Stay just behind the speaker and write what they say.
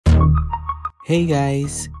Hey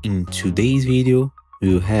guys, in today's video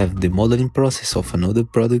we will have the modeling process of another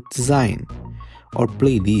product design. Our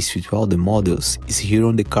playlist with all the models is here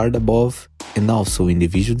on the card above and also in the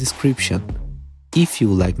video description. If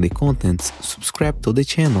you like the content, subscribe to the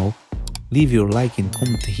channel, leave your like and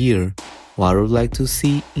comment here what you would like to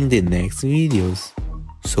see in the next videos.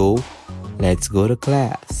 So, let's go to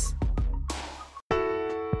class.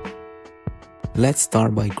 Let's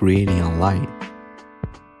start by creating a line.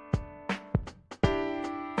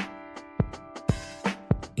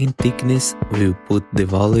 In thickness, we'll put the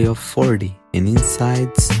value of 40 and in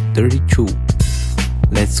sides 32.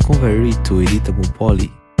 Let's convert it to editable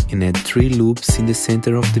poly and add 3 loops in the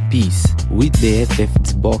center of the piece. With the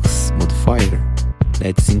ffxbox modifier,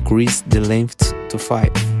 let's increase the length to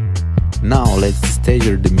 5. Now let's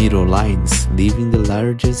stagger the middle lines, leaving the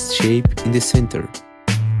largest shape in the center.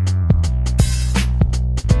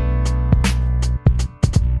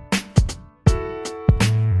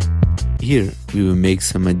 Here, we will make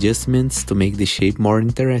some adjustments to make the shape more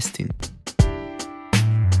interesting.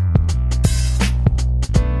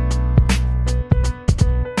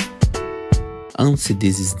 Once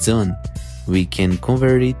this is done, we can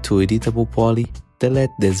convert it to editable poly,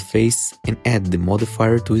 delete this face and add the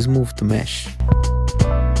modifier to smooth to mesh.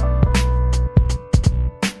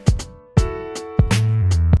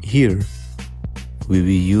 Here, we will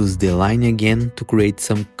use the line again to create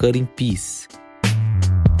some cutting piece.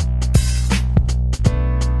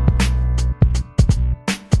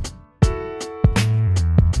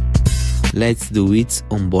 Let's do it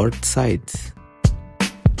on both sides.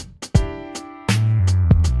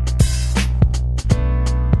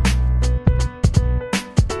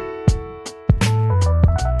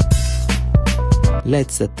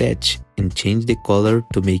 Let's attach and change the color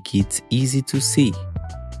to make it easy to see.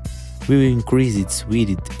 We will increase its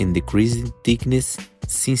width and decrease its thickness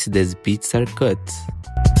since the bits are cut.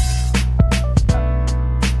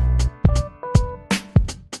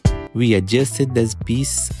 We adjusted this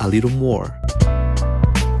piece a little more.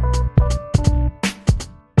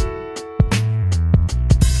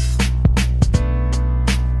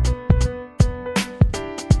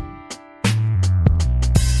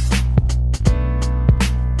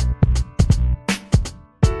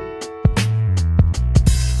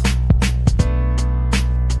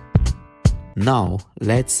 Now,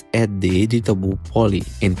 let's add the editable poly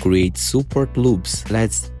and create support loops.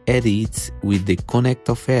 Let's add it with the connect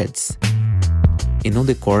of heads and on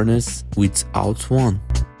the corners with Alt 1.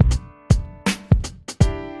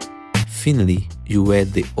 Finally, you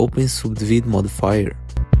add the open subdivid modifier.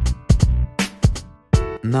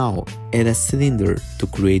 Now, add a cylinder to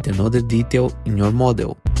create another detail in your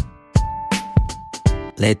model.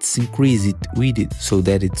 Let's increase its width so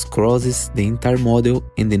that it crosses the entire model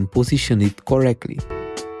and then position it correctly.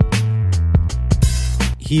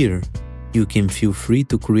 Here, you can feel free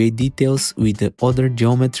to create details with the other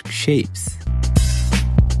geometric shapes.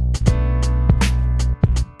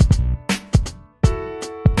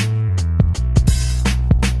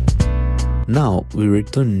 Now we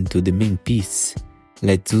return to the main piece.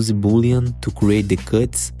 Let's use Boolean to create the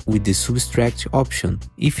cuts with the subtract option.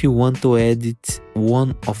 If you want to edit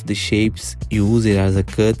one of the shapes you use it as a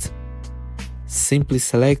cut, simply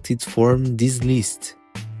select it from this list.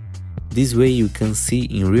 This way you can see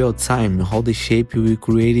in real time how the shape will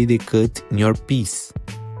create the cut in your piece.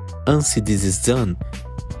 Once this is done,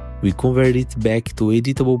 we convert it back to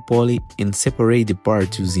editable poly and separate the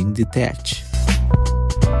part using detach.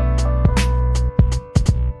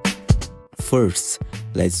 First,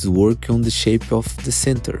 let's work on the shape of the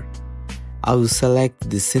center. I will select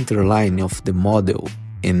the center line of the model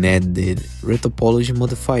and add the Retopology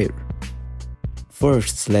modifier.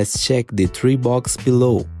 First, let's check the 3 box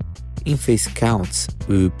below. In face counts,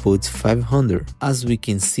 we will put 500. As we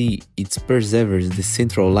can see, it preserves the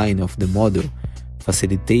central line of the model,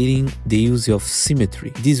 facilitating the use of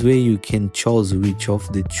symmetry. This way you can choose which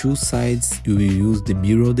of the 2 sides you will use to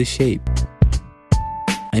mirror the shape.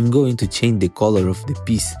 I'm going to change the color of the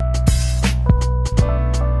piece.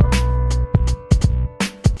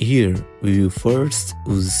 Here, we will first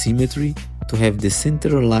use symmetry to have the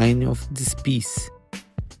center line of this piece.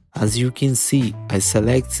 As you can see, I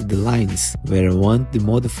select the lines where I want the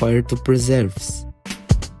modifier to preserve.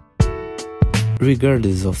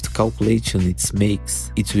 Regardless of the calculation it makes,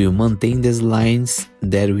 it will maintain these lines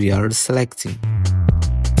that we are selecting.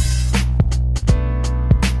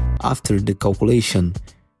 After the calculation,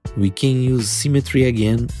 we can use symmetry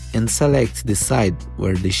again and select the side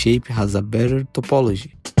where the shape has a better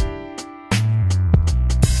topology.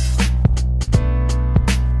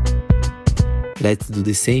 Let's do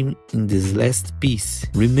the same in this last piece.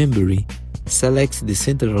 Remembering, Select the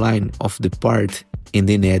center line of the part and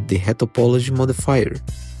then add the Retopology modifier.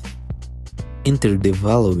 Enter the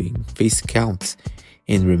valuing face count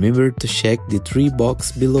and remember to check the 3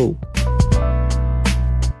 box below.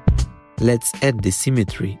 Let's add the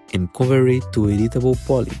symmetry and convert it to editable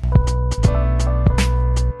poly.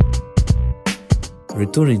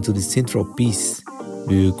 Returning to the central piece,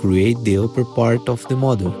 we will create the upper part of the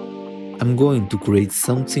model. I'm going to create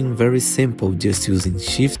something very simple just using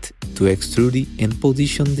Shift to extrude it and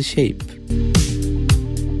position the shape.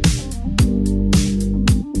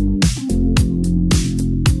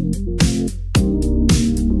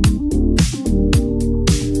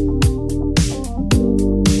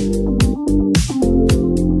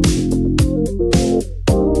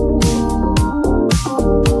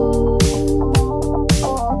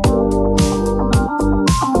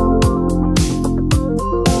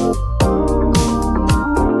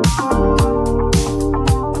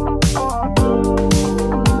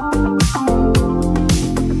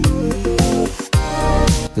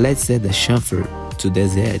 Let's add a chamfer to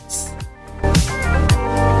these edges.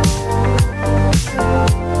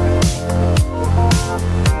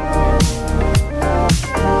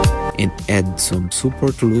 And add some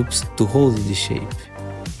support loops to hold the shape.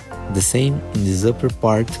 The same in this upper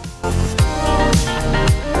part.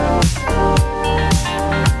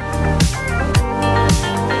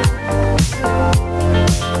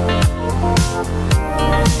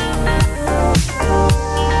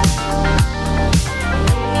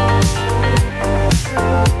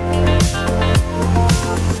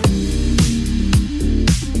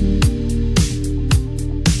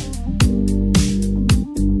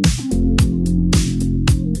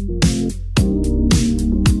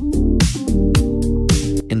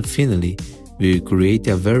 And finally, we will create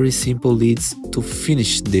a very simple lids to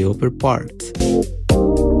finish the upper part.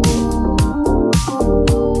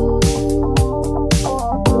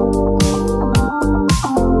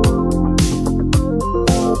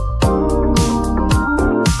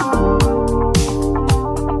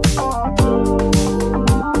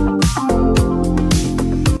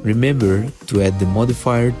 Remember to add the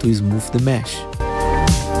modifier to smooth the mesh.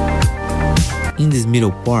 In this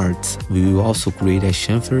middle part, we will also create a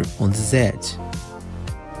chamfer on this edge.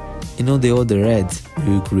 And on the other edge,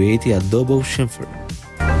 we will create a double chamfer.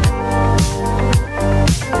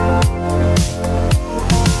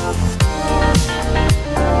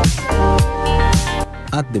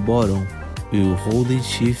 At the bottom, we will hold in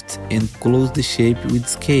Shift and close the shape with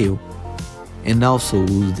Scale, and also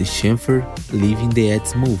use the chamfer, leaving the edge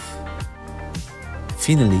smooth.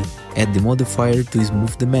 Finally, add the modifier to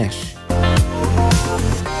smooth the mesh.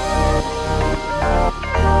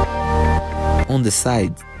 On the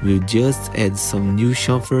side, we'll just add some new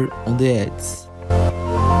chamfer on the edges.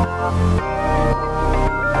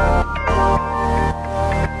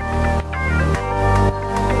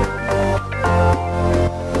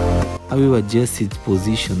 I will adjust its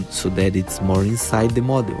position so that it's more inside the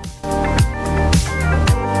model.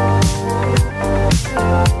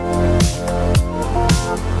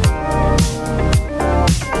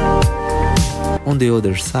 On the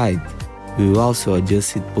other side, we will also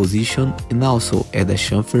adjust its position and also add a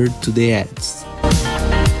chamfer to the edges.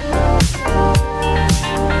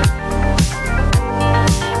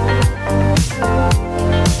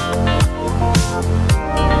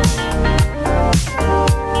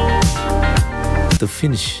 To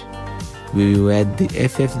finish, we will add the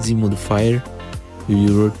FFZ modifier. We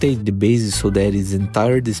will rotate the base so that it's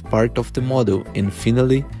entire this part of the model, and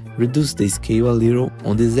finally reduce the scale a little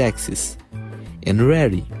on this axis. And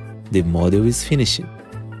ready! The model is finished.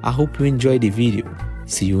 I hope you enjoyed the video.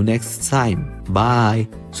 See you next time. Bye!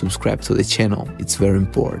 Subscribe to the channel, it's very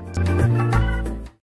important.